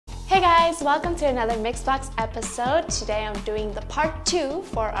guys, welcome to another Mixbox episode. Today I'm doing the part 2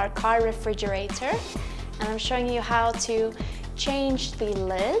 for our car refrigerator, and I'm showing you how to change the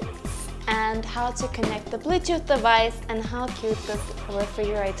lids and how to connect the Bluetooth device and how cute this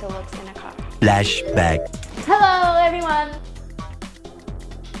refrigerator looks in a car. Flashback. Hello everyone!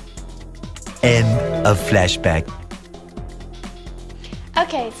 End of flashback.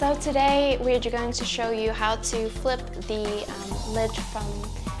 Okay, so today we're going to show you how to flip the lid from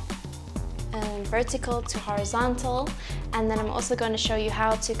vertical to horizontal, and then I'm also going to show you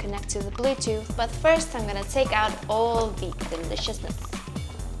how to connect to the Bluetooth. But first I'm going to take out all the deliciousness.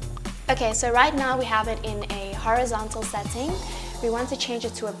 Okay, so right now we have it in a horizontal setting. We want to change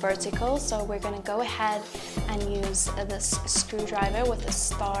it to a vertical, so we're going to go ahead and use this screwdriver with a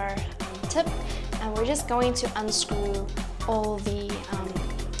star tip, and we're just going to unscrew all the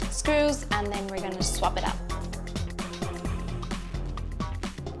screws, and then we're going to swap it out.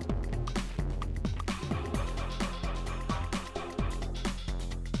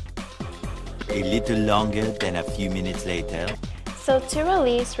 A little longer than a few minutes later. So to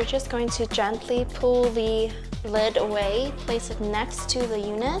release, we're just going to gently pull the lid away, place it next to the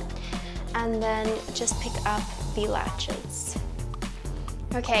unit, and then just pick up the latches.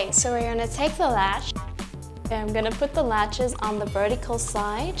 Okay, so we're going to take the latch. I'm going to put the latches on the vertical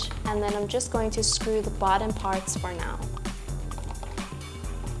side, and then I'm just going to screw the bottom parts for now.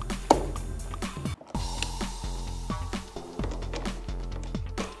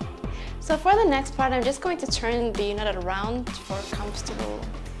 So for the next part, I'm just going to turn the unit around for comfortable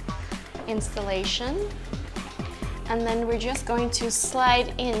installation. And then we're just going to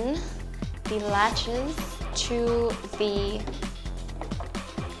slide in the latches to the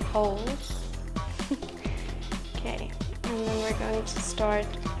holes. Okay, and then we're going to start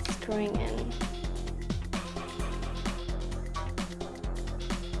screwing in.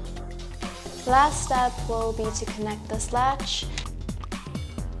 Last step will be to connect this latch.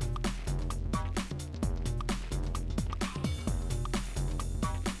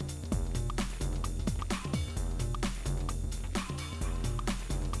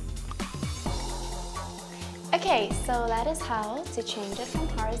 Okay, so that is how to change it from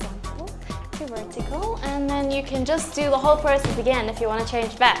horizontal to vertical, and then you can just do the whole process again if you want to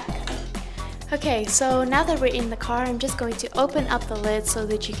change back. Okay, so now that we're in the car, I'm just going to open up the lid so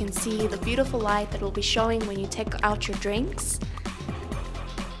that you can see the beautiful light that will be showing when you take out your drinks.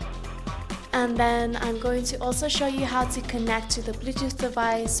 And then I'm going to also show you how to connect to the Bluetooth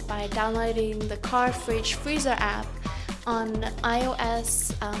device by downloading the Car Fridge Freezer app on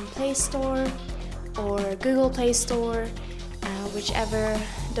iOS Play Store or Google Play Store, whichever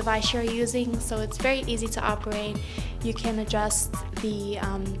device you're using. So it's very easy to operate. You can adjust the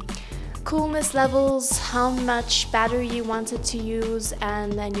coolness levels, how much battery you want it to use,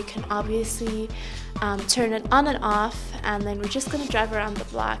 and then you can obviously turn it on and off. And then we're just going to drive around the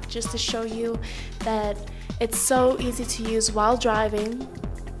block just to show you that it's so easy to use while driving,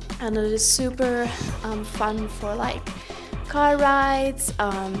 and it is super fun for like car rides,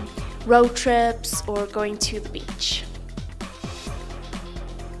 road trips, or going to the beach.